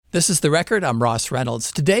This is The Record. I'm Ross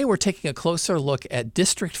Reynolds. Today we're taking a closer look at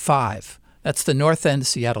District 5. That's the North End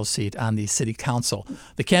Seattle seat on the City Council.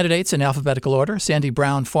 The candidates in alphabetical order: Sandy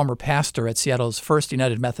Brown, former pastor at Seattle's First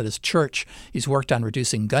United Methodist Church. He's worked on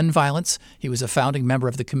reducing gun violence. He was a founding member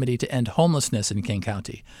of the Committee to End Homelessness in King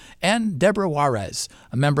County. And Debora Juarez,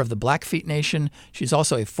 a member of the Blackfeet Nation. She's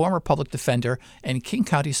also a former public defender and King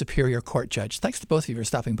County Superior Court judge. Thanks to both of you for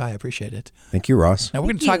stopping by. I appreciate it. Thank you, Ross. Now, we're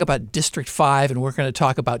going to talk about District 5, and we're going to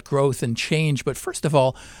talk about growth and change. But first of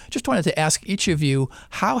all, just wanted to ask each of you,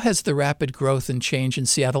 how has the rapid growth and change in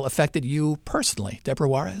Seattle affected you personally? Debora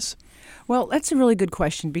Juarez? Well, that's a really good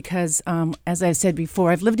question because, as I've said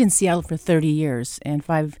before, I've lived in Seattle for 30 years, and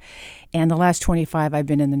the last 25 I've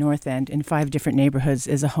been in the North End in 5 different neighborhoods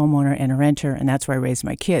as a homeowner and a renter, and that's where I raised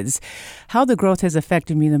my kids. How the growth has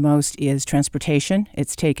affected me the most is transportation.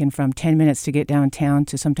 It's taken from 10 minutes to get downtown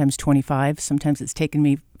to sometimes 25. Sometimes it's taken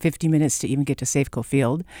me 50 minutes to even get to Safeco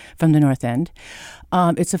Field from the North End.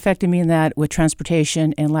 It's affected me in that with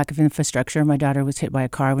transportation and lack of infrastructure. My daughter was hit by a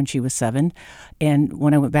car when she was 7. And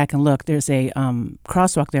when I went back and looked, there's a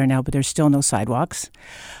crosswalk there now, but there's still no sidewalks.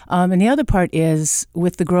 And the other part is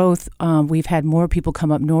with the growth, we've had more people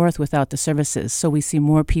come up north without the services. So we see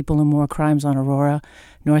more people and more crimes on Aurora,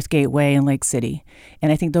 North Gateway, and Lake City.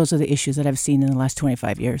 And I think those are the issues that I've seen in the last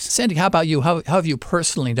 25 years. Sandy, how about you? How have you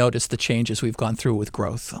personally noticed the changes we've gone through with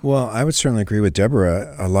growth? Well, I would certainly agree with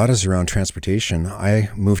Debora. A lot is around transportation. I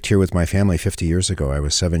moved here with my family 50 years ago. I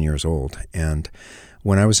was 7 years old. And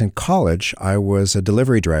when I was in college, I was a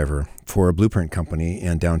delivery driver for a blueprint company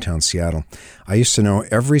in downtown Seattle. I used to know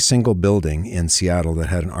every single building in Seattle that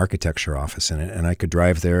had an architecture office in it, and I could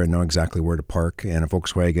drive there and know exactly where to park in a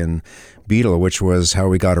Volkswagen Beetle, which was how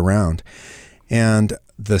we got around. And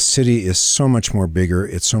the city is so much more bigger.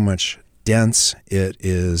 It's so much dense. It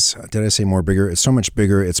is, did I say more bigger? It's so much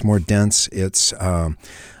bigger. It's more dense. It's a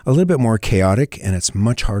little bit more chaotic, and it's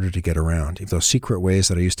much harder to get around. Those secret ways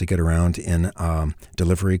that I used to get around in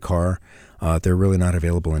delivery car, they're really not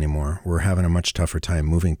available anymore. We're having a much tougher time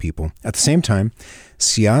moving people. At the same time,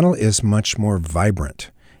 Seattle is much more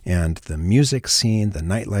vibrant, and the music scene, the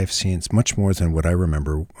nightlife scene, is much more than what I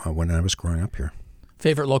remember when I was growing up here.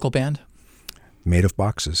 Favorite local band? Made of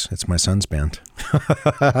Boxes. It's my son's band.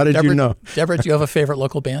 How did you know? Debora, do you have a favorite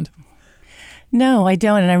local band? No, I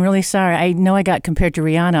don't, and I'm really sorry. I know I got compared to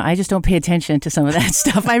Rihanna. I just don't pay attention to some of that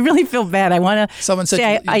stuff. I really feel bad. I want to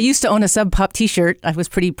say I used to own a Sub Pop T-shirt. I was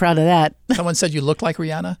pretty proud of that. Someone said you looked like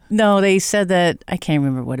Rihanna? No, they said that. I can't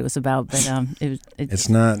remember what it was about, but it's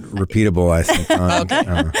not repeatable, I think. Okay.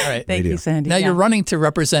 All right. Thank you, Sandy. Now you're running to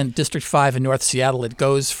represent District 5 in North Seattle. It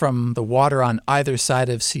goes from the water on either side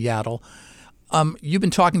of Seattle. You've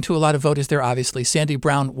been talking to a lot of voters there, obviously. Sandy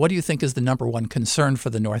Brown, what do you think is the number one concern for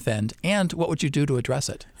the North End, and what would you do to address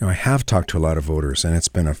it? I have talked to a lot of voters, and it's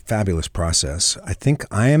been a fabulous process. I think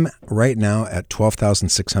I am right now at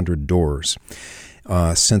 12,600 doors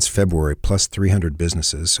since February, plus 300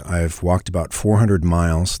 businesses. I've walked about 400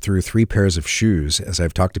 miles through 3 pairs of shoes as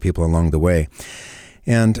I've talked to people along the way.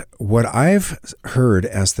 And what I've heard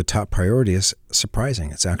as the top priority is surprising.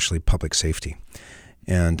 It's actually public safety.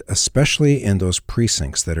 And especially in those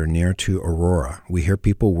precincts that are near to Aurora, we hear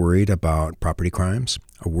people worried about property crimes,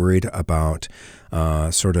 worried about I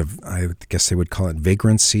guess they would call it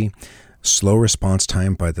vagrancy, slow response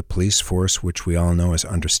time by the police force, which we all know is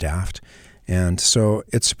understaffed. And so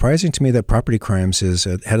it's surprising to me that property crimes is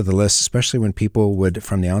ahead of the list, especially when people would,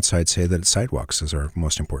 from the outside, say that sidewalks is our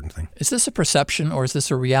most important thing. Is this a perception or is this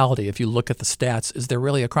a reality? If you look at the stats, is there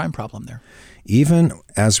really a crime problem there? Even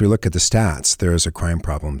as we look at the stats, there is a crime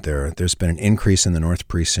problem there. There's been an increase in the North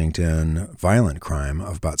Precinct in violent crime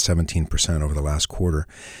of about 17% over the last quarter.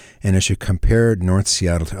 And as you compare North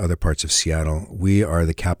Seattle to other parts of Seattle, we are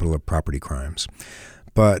the capital of property crimes.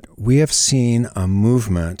 But we have seen a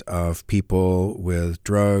movement of people with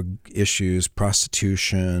drug issues,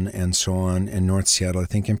 prostitution, and so on in North Seattle, I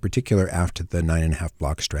think in particular after the 9.5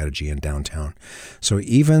 block strategy in downtown. So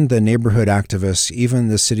even the neighborhood activists, even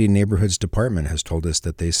the city neighborhoods department has told us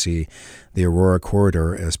that they see the Aurora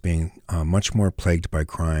corridor as being much more plagued by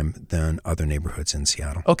crime than other neighborhoods in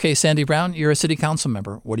Seattle. Okay, Sandy Brown, you're a city council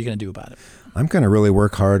member. What are you going to do about it? I'm going to really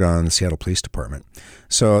work hard on the Seattle Police Department.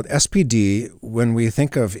 So SPD, when we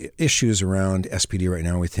think of issues around SPD right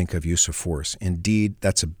now, we think of use of force. Indeed,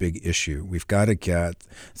 that's a big issue. We've got to get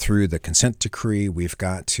through the consent decree. We've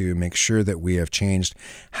got to make sure that we have changed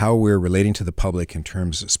how we're relating to the public in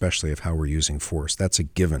terms especially of how we're using force. That's a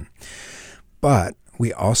given. But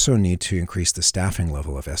we also need to increase the staffing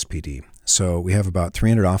level of SPD. So we have about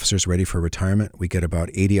 300 officers ready for retirement. We get about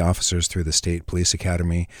 80 officers through the State Police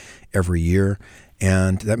Academy every year.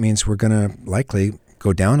 And that means we're going to likely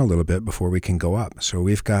go down a little bit before we can go up. So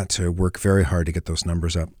we've got to work very hard to get those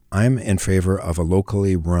numbers up. I'm in favor of a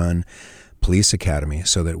locally run police academy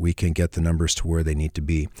so that we can get the numbers to where they need to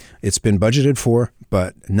be. It's been budgeted for,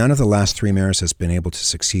 but none of the last 3 mayors has been able to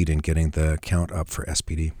succeed in getting the count up for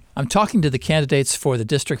SPD. I'm talking to the candidates for the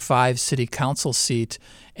District 5 City Council seat,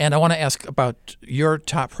 and I want to ask about your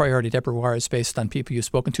top priority, Debora Juarez, based on people you've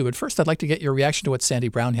spoken to. But first, I'd like to get your reaction to what Sandy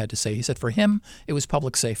Brown had to say. He said for him, it was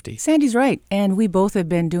public safety. Sandy's right, and we both have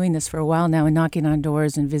been doing this for a while now and knocking on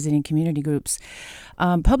doors and visiting community groups.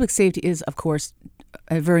 Public safety is, of course,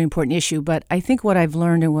 a very important issue, but I think what I've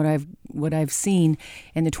learned and what I've seen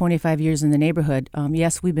in the 25 years in the neighborhood,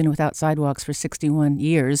 yes, we've been without sidewalks for 61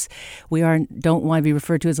 years. We don't want to be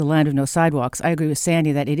referred to as a land of no sidewalks. I agree with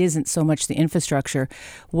Sandy that it isn't so much the infrastructure.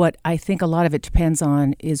 What I think a lot of it depends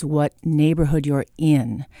on is what neighborhood you're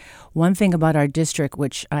in. One thing about our district,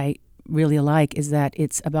 which I really like, is that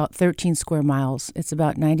it's about 13 square miles. It's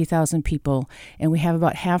about 90,000 people, and we have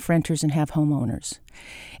about half renters and half homeowners.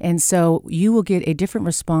 And so you will get a different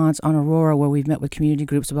response on Aurora, where we've met with community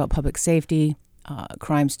groups about public safety,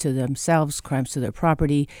 crimes to themselves, crimes to their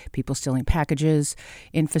property, people stealing packages,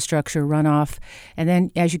 infrastructure runoff. And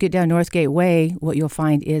then as you get down North Gateway, what you'll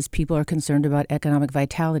find is people are concerned about economic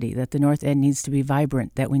vitality, that the North End needs to be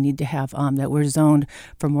vibrant, that we need to have, that we're zoned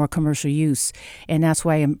for more commercial use. And that's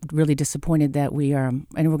why I'm really disappointed that we are,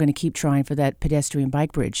 and we're going to keep trying for that pedestrian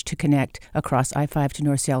bike bridge to connect across I-5 to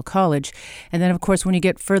North Seattle College. And then, of course, when you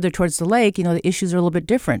get further towards the lake, the issues are a little bit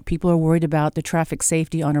different. People are worried about the traffic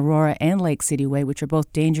safety on Aurora and Lake City Way, which are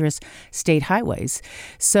both dangerous state highways.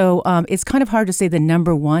 So it's kind of hard to say the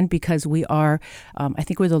number one, because we are, I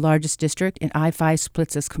think we're the largest district, and I-5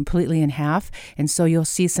 splits us completely in half. And so you'll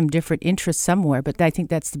see some different interests somewhere. But I think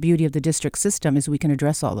that's the beauty of the district system, is we can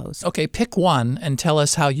address all those. Okay, pick one and tell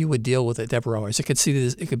us how you would deal with it, Debora.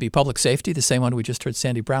 It could be public safety, the same one we just heard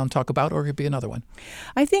Sandy Brown talk about, or it could be another one.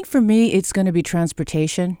 I think for me, it's going to be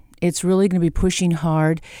transportation. It's really going to be pushing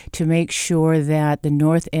hard to make sure that the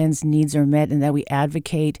North End's needs are met and that we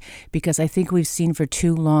advocate, because I think we've seen for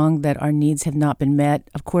too long that our needs have not been met.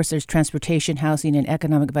 Of course, there's transportation, housing, and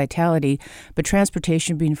economic vitality, but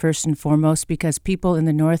transportation being first and foremost, because people in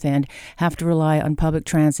the North End have to rely on public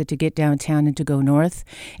transit to get downtown and to go north.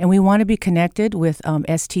 And we want to be connected with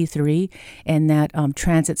ST3 and that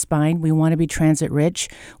transit spine. We want to be transit rich.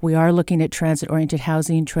 We are looking at transit-oriented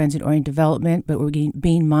housing, transit-oriented development, but we're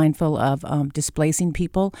being mindful of displacing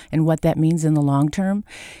people and what that means in the long term.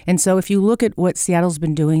 And so if you look at what Seattle's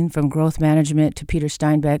been doing, from growth management to Peter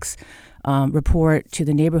Steinbeck's report, to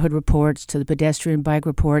the neighborhood reports, to the pedestrian bike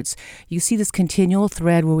reports, you see this continual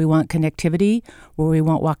thread where we want connectivity, where we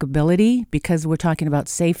want walkability, because we're talking about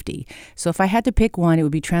safety. So if I had to pick one, it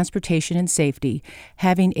would be transportation and safety.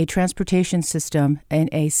 Having a transportation system and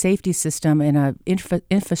a safety system and an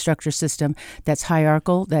infrastructure system that's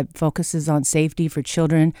hierarchical, that focuses on safety for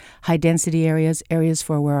children, high-density areas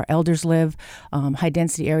for where our elders live,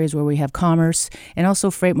 high-density areas where we have commerce, and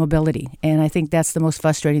also freight mobility. And I think that's the most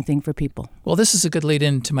frustrating thing for people. Well, this is a good lead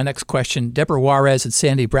in to my next question. Debora Juarez and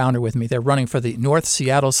Sandy Brown are with me. They're running for the North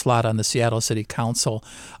Seattle slot on the Seattle City Council.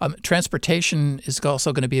 Transportation is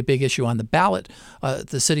also going to be a big issue on the ballot.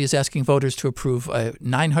 The city is asking voters to approve a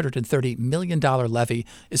 $930 million levy.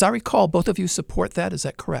 As I recall, both of you support that. Is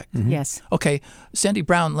that correct? Mm-hmm. Yes. Okay. Sandy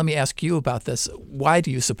Brown, let me ask you about this. Why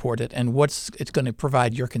do you support it, and what's it going to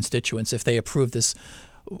provide your constituents if they approve this,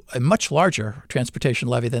 a much larger transportation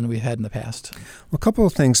levy than we had in the past? Well, a couple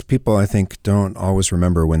of things people, I think, don't always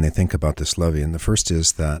remember when they think about this levy. And the first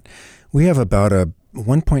is that we have about a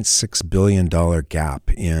 $1.6 billion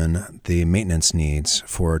gap in the maintenance needs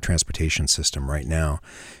for our transportation system right now.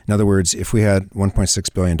 In other words, if we had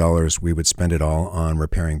 $1.6 billion, we would spend it all on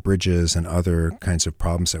repairing bridges and other kinds of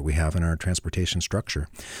problems that we have in our transportation structure.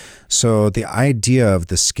 So the idea of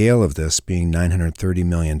the scale of this being $930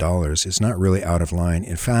 million is not really out of line.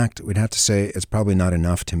 In fact, we'd have to say it's probably not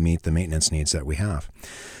enough to meet the maintenance needs that we have.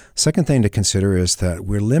 Second thing to consider is that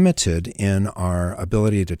we're limited in our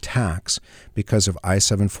ability to tax because of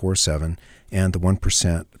I-747 and the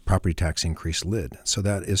 1% property tax increase lid. So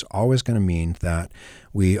that is always going to mean that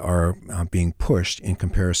we are being pushed in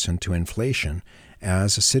comparison to inflation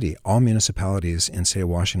as a city. All municipalities in the state of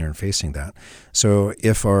Washington are facing that. So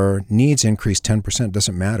if our needs increase 10%, it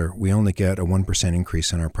doesn't matter. We only get a 1%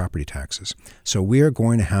 increase in our property taxes. So we are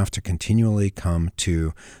going to have to continually come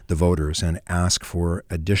to the voters and ask for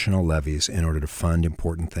additional levies in order to fund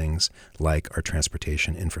important things like our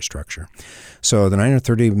transportation infrastructure. So the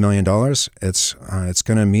 $930 million, it's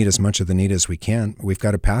going to meet as much of the need as we can. We've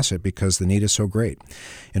got to pass it because the need is so great.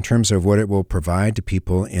 In terms of what it will provide to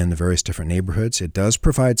people in the various different neighborhoods, it It does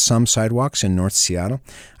provide some sidewalks in North Seattle.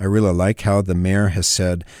 I really like how the mayor has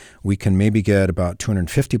said we can maybe get about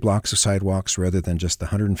 250 blocks of sidewalks rather than just the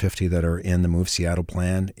 150 that are in the Move Seattle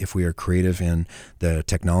plan if we are creative in the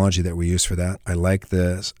technology that we use for that. I like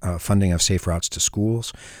the funding of safe routes to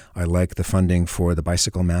schools. I like the funding for the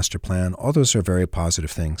bicycle master plan. All those are very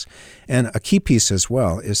positive things. And a key piece as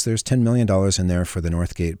well is there's $10 million in there for the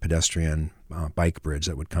Northgate pedestrian bike bridge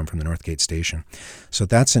that would come from the Northgate station. So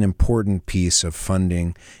that's an important piece of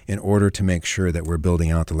funding in order to make sure that we're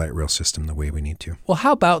building out the light rail system the way we need to. Well,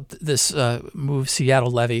 how about this Move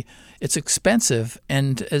Seattle levy? It's expensive,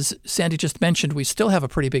 and as Sandy just mentioned, we still have a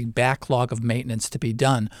pretty big backlog of maintenance to be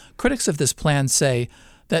done. Critics of this plan say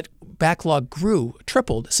that backlog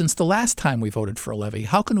tripled since the last time we voted for a levy.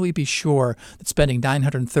 How can we be sure that spending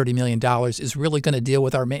 $930 million is really going to deal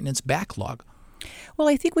with our maintenance backlog? Well,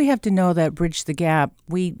 I think we have to know that Bridge the Gap,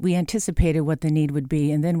 we anticipated what the need would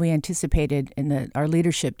be, and then we anticipated, and our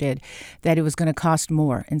leadership did, that it was going to cost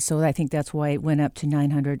more. And so I think that's why it went up to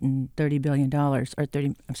 $930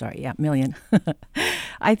 billion, million.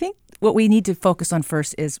 I think what we need to focus on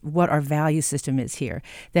first is what our value system is here,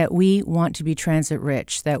 that we want to be transit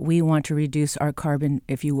rich, that we want to reduce our carbon,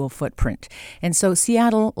 if you will, footprint. And so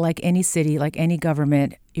Seattle, like any city, like any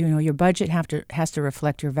government, your budget has to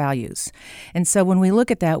reflect your values. And so when we look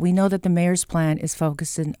at that, we know that the mayor's plan is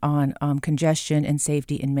focusing on congestion and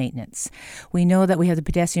safety and maintenance. We know that we have the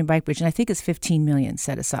pedestrian bike bridge, and I think it's $15 million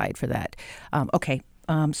set aside for that.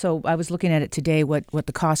 So I was looking at it today, what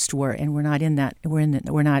the costs were, and we're not in that.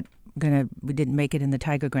 We didn't make it in the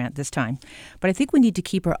Tiger Grant this time. But I think we need to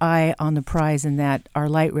keep our eye on the prize in that our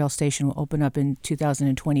light rail station will open up in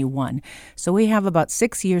 2021. So we have about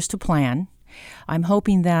 6 years to plan. I'm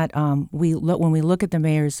hoping that when we look at the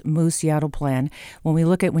mayor's Move Seattle plan,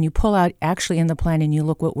 when you pull out actually in the plan and you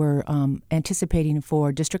look what we're anticipating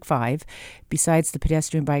for District 5, besides the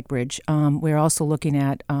pedestrian bike bridge, we're also looking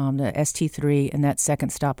at the ST3 and that second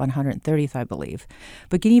stop on 130th, I believe.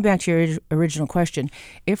 But getting back to your original question,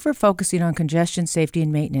 if we're focusing on congestion, safety,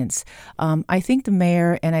 and maintenance, I think the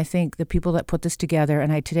mayor and I think the people that put this together,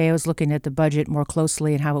 and today I was looking at the budget more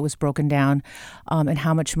closely and how it was broken down and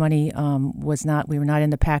how much money we were not in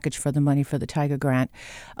the package for the money for the Tiger Grant.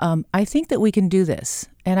 I think that we can do this.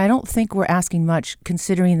 And I don't think we're asking much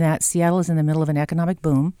considering that Seattle is in the middle of an economic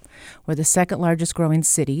boom. We're the second largest growing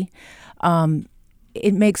city.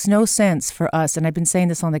 It makes no sense for us, and I've been saying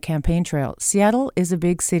this on the campaign trail, Seattle is a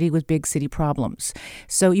big city with big city problems.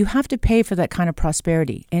 So you have to pay for that kind of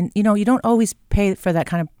prosperity. And, you don't always pay for that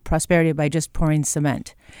kind of prosperity by just pouring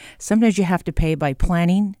cement. Sometimes you have to pay by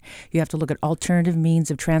planning. You have to look at alternative means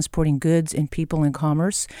of transporting goods and people and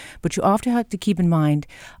commerce. But you often have to keep in mind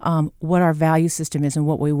what our value system is and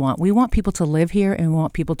what we want. We want people to live here, and we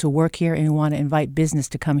want people to work here, and we want to invite business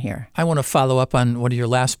to come here. I want to follow up on one of your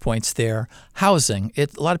last points there, housing. A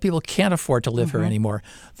lot of people can't afford to live here anymore.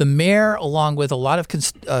 The mayor, along with a lot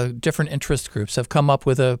of different interest groups, have come up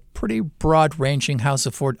with a pretty broad-ranging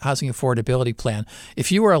housing affordability plan.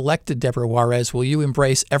 If you were elected, Debora Juarez, will you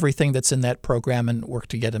embrace everything that's in that program and work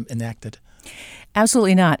to get them enacted?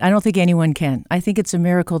 Absolutely not. I don't think anyone can. I think it's a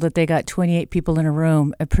miracle that they got 28 people in a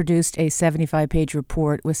room and produced a 75-page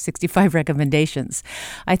report with 65 recommendations.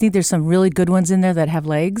 I think there's some really good ones in there that have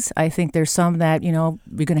legs. I think there's some that,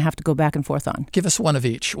 we're going to have to go back and forth on. Give us one of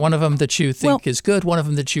each. One of them that you think is good, one of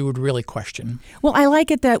them that you would really question. Well, I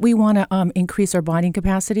like it that we want to increase our bonding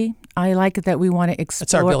capacity. I like it that we want to explore.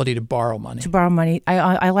 That's our ability to borrow money.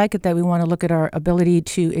 I like it that we want to look at our ability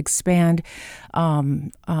to expand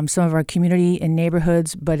some of our community and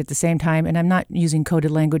neighborhoods, but at the same time, and I'm not using coded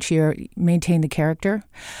language here, maintain the character.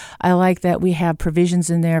 I like that we have provisions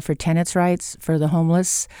in there for tenants' rights, for the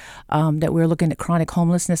homeless, that we're looking at chronic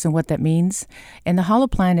homelessness and what that means. And the HOLO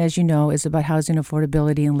plan, as you know, is about housing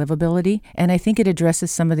affordability and livability, and I think it addresses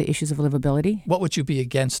some of the issues of livability. What would you be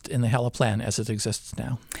against in the HOLO plan as it exists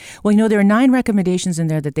now? Well, there are 9 recommendations in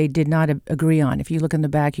there that they did not agree on. If you look in the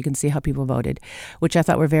back, you can see how people voted, which I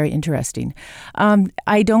thought were very interesting.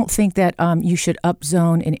 I don't think that you should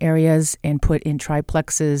upzone in areas and put in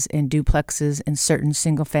triplexes and duplexes in certain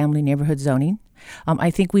single-family neighborhood zoning. I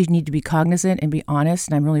think we need to be cognizant and be honest,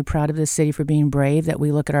 and I'm really proud of this city for being brave, that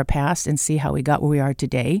we look at our past and see how we got where we are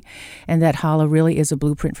today, and that HOLO really is a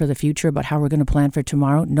blueprint for the future about how we're going to plan for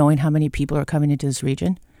tomorrow, knowing how many people are coming into this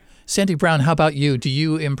region. Sandy Brown, how about you? Do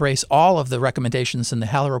you embrace all of the recommendations in the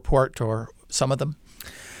HOLO report or some of them?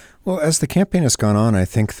 Well, as the campaign has gone on, I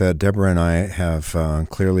think that Debora and I have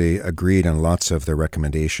clearly agreed on lots of the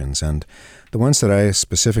recommendations. And The ones that I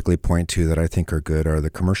specifically point to that I think are good are the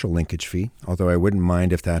commercial linkage fee, although I wouldn't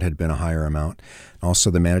mind if that had been a higher amount.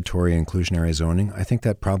 Also the mandatory inclusionary zoning. I think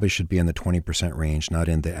that probably should be in the 20% range, not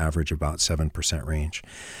in the average about 7% range.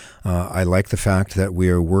 I like the fact that we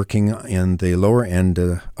are working in the lower end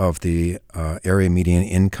of the area median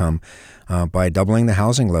income by doubling the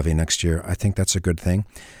housing levy next year. I think that's a good thing.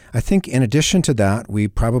 I think in addition to that, we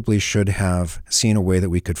probably should have seen a way that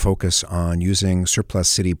we could focus on using surplus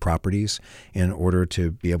city properties in order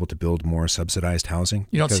to be able to build more subsidized housing.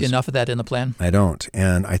 You don't see enough of that in the plan? I don't.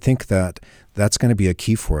 And I think that that's going to be a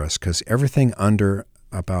key for us because everything under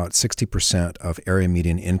about 60% of area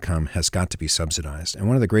median income has got to be subsidized. And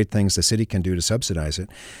one of the great things the city can do to subsidize it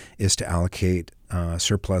is to allocate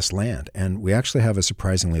surplus land. And we actually have a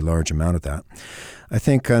surprisingly large amount of that. I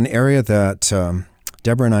think an area that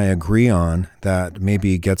Debora and I agree on that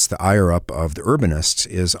maybe gets the ire up of the urbanists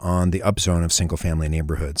is on the upzone of single-family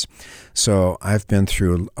neighborhoods. So I've been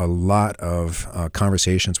through a lot of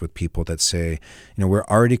conversations with people that say, we're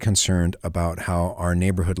already concerned about how our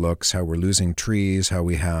neighborhood looks, how we're losing trees, how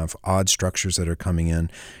we have odd structures that are coming in,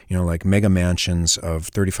 like mega mansions of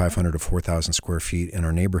 3,500 to 4,000 square feet in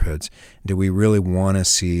our neighborhoods. Do we really want to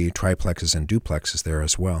see triplexes and duplexes there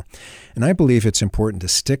as well? And I believe it's important to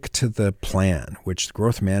stick to the plan, which the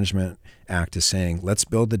Growth Management Act is saying, let's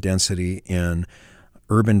build the density in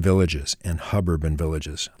urban villages and hub urban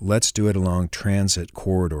villages. Let's do it along transit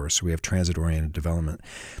corridors so we have transit-oriented development.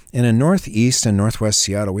 And in Northeast and Northwest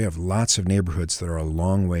Seattle, we have lots of neighborhoods that are a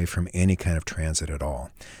long way from any kind of transit at all.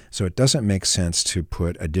 So it doesn't make sense to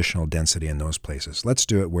put additional density in those places. Let's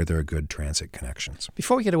do it where there are good transit connections.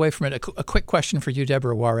 Before we get away from it, a quick question for you,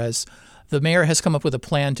 Debora Juarez. The mayor has come up with a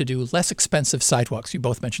plan to do less expensive sidewalks. You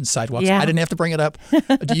both mentioned sidewalks. Yeah. I didn't have to bring it up.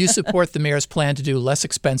 Do you support the mayor's plan to do less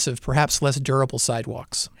expensive, perhaps less durable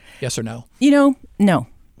sidewalks? Yes or no? No.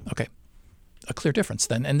 Okay. A clear difference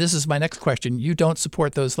then. And this is my next question. You don't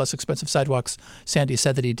support those less expensive sidewalks. Sandy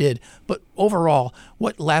said that he did. But overall,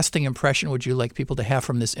 what lasting impression would you like people to have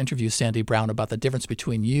from this interview, Sandy Brown, about the difference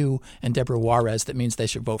between you and Debora Juarez that means they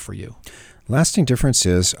should vote for you? Lasting difference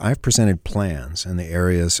is I've presented plans in the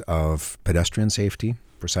areas of pedestrian safety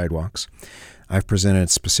for sidewalks. I've presented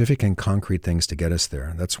specific and concrete things to get us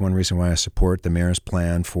there. That's one reason why I support the mayor's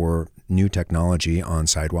plan for new technology on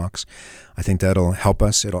sidewalks. I think that'll help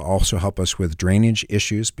us. It'll also help us with drainage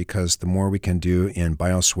issues because the more we can do in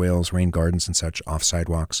bioswales, rain gardens, and such off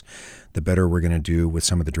sidewalks, the better we're going to do with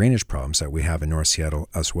some of the drainage problems that we have in North Seattle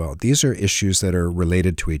as well. These are issues that are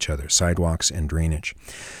related to each other, sidewalks and drainage.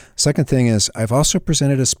 Second thing is I've also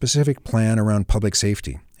presented a specific plan around public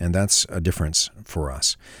safety, and that's a difference for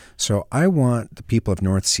us. So I want the people of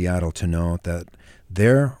North Seattle to know that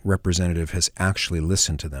their representative has actually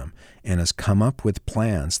listened to them and has come up with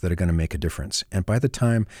plans that are going to make a difference. And by the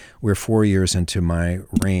time we're 4 years into my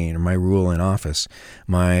reign, or my rule in office,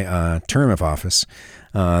 my term of office,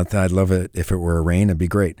 I'd love it if it were a reign, it'd be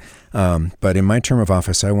great. But in my term of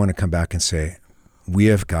office, I want to come back and say, we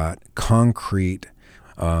have got concrete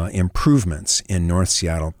improvements in North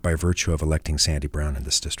Seattle by virtue of electing Sandy Brown in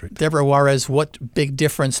this district. Debora Juarez, what big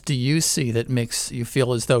difference do you see that makes you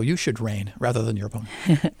feel as though you should reign rather than your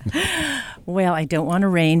opponent? Well, I don't want to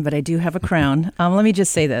reign, but I do have a crown. Let me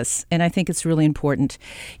just say this, and I think it's really important.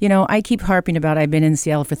 I keep harping about I've been in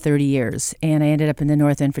Seattle for 30 years, and I ended up in the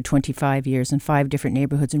North End for 25 years in 5 different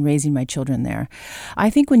neighborhoods and raising my children there.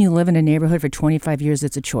 I think when you live in a neighborhood for 25 years,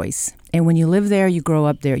 it's a choice. And when you live there, you grow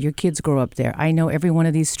up there. Your kids grow up there. I know every one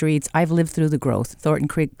of these streets. I've lived through the growth, Thornton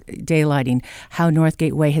Creek daylighting, how North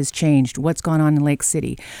Gateway has changed, what's gone on in Lake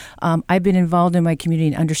City. I've been involved in my community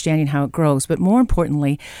and understanding how it grows. But more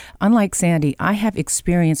importantly, unlike Sandy, I have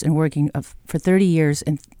experience in working for 30 years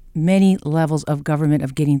in many levels of government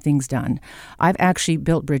of getting things done. I've actually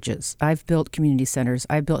built bridges. I've built community centers.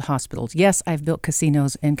 I've built hospitals. Yes, I've built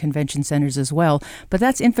casinos and convention centers as well, but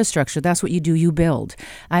that's infrastructure. That's what you do. You build.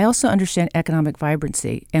 I also understand economic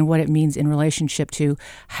vibrancy and what it means in relationship to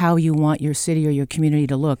how you want your city or your community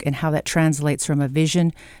to look and how that translates from a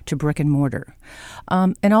vision to brick and mortar.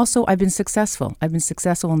 And also, I've been successful. I've been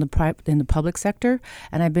successful in the public sector,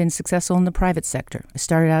 and I've been successful in the private sector. I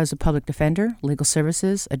started out as a public defender, legal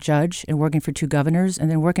services, a judge, and working for 2 governors, and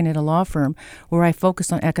then working at a law firm where I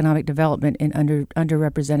focused on economic development in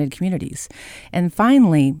underrepresented communities. And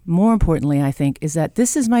finally, more importantly, I think, is that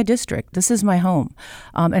this is my district. This is my home.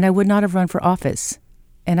 And I would not have run for office,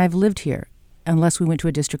 and I've lived here, unless we went to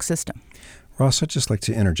a district system. Ross, I'd just like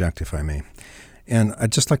to interject, if I may. And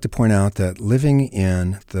I'd just like to point out that living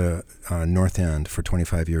in the North End for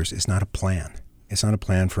 25 years is not a plan. It's not a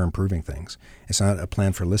plan for improving things. It's not a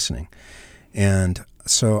plan for listening. And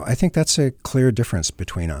so I think that's a clear difference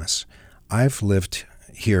between us. I've lived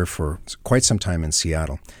here for quite some time in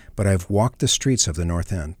Seattle, but I've walked the streets of the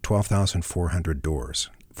North End, 12,400 doors,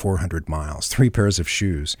 400 miles, 3 pairs of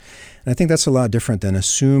shoes. And I think that's a lot different than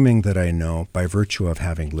assuming that I know by virtue of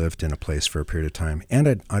having lived in a place for a period of time.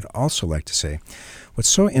 And I'd also like to say, what's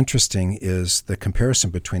so interesting is the comparison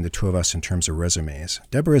between the two of us in terms of resumes.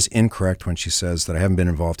 Debora is incorrect when she says that I haven't been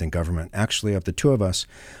involved in government. Actually, of the two of us,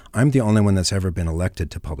 I'm the only one that's ever been elected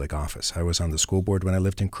to public office. I was on the school board when I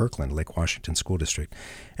lived in Kirkland, Lake Washington School District.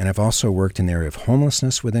 And I've also worked in the area of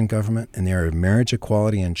homelessness within government, in the area of marriage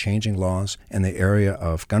equality and changing laws, and the area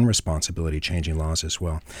of gun responsibility changing laws as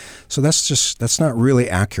well. So that's not really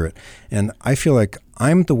accurate. And I feel like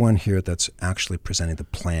I'm the one here that's actually presenting the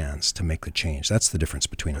plans to make the change. That's the difference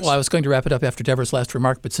between us. Well, I was going to wrap it up after Debora's last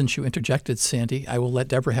remark, but since you interjected, Sandy, I will let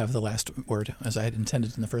Debora have the last word, as I had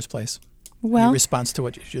intended in the first place. Well, in response to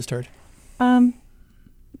what you just heard.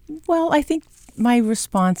 Well, I think my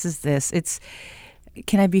response is this.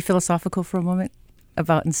 Can I be philosophical for a moment?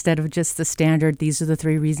 About instead of just the standard, these are the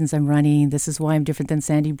 3 reasons I'm running, this is why I'm different than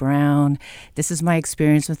Sandy Brown, this is my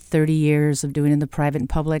experience with 30 years of doing in the private and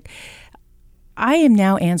public. I am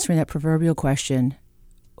now answering that proverbial question,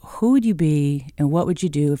 who would you be and what would you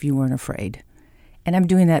do if you weren't afraid? And I'm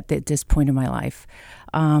doing that at this point in my life.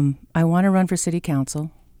 I want to run for city council.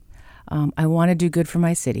 I want to do good for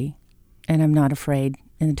my city, and I'm not afraid,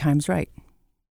 and the time's right.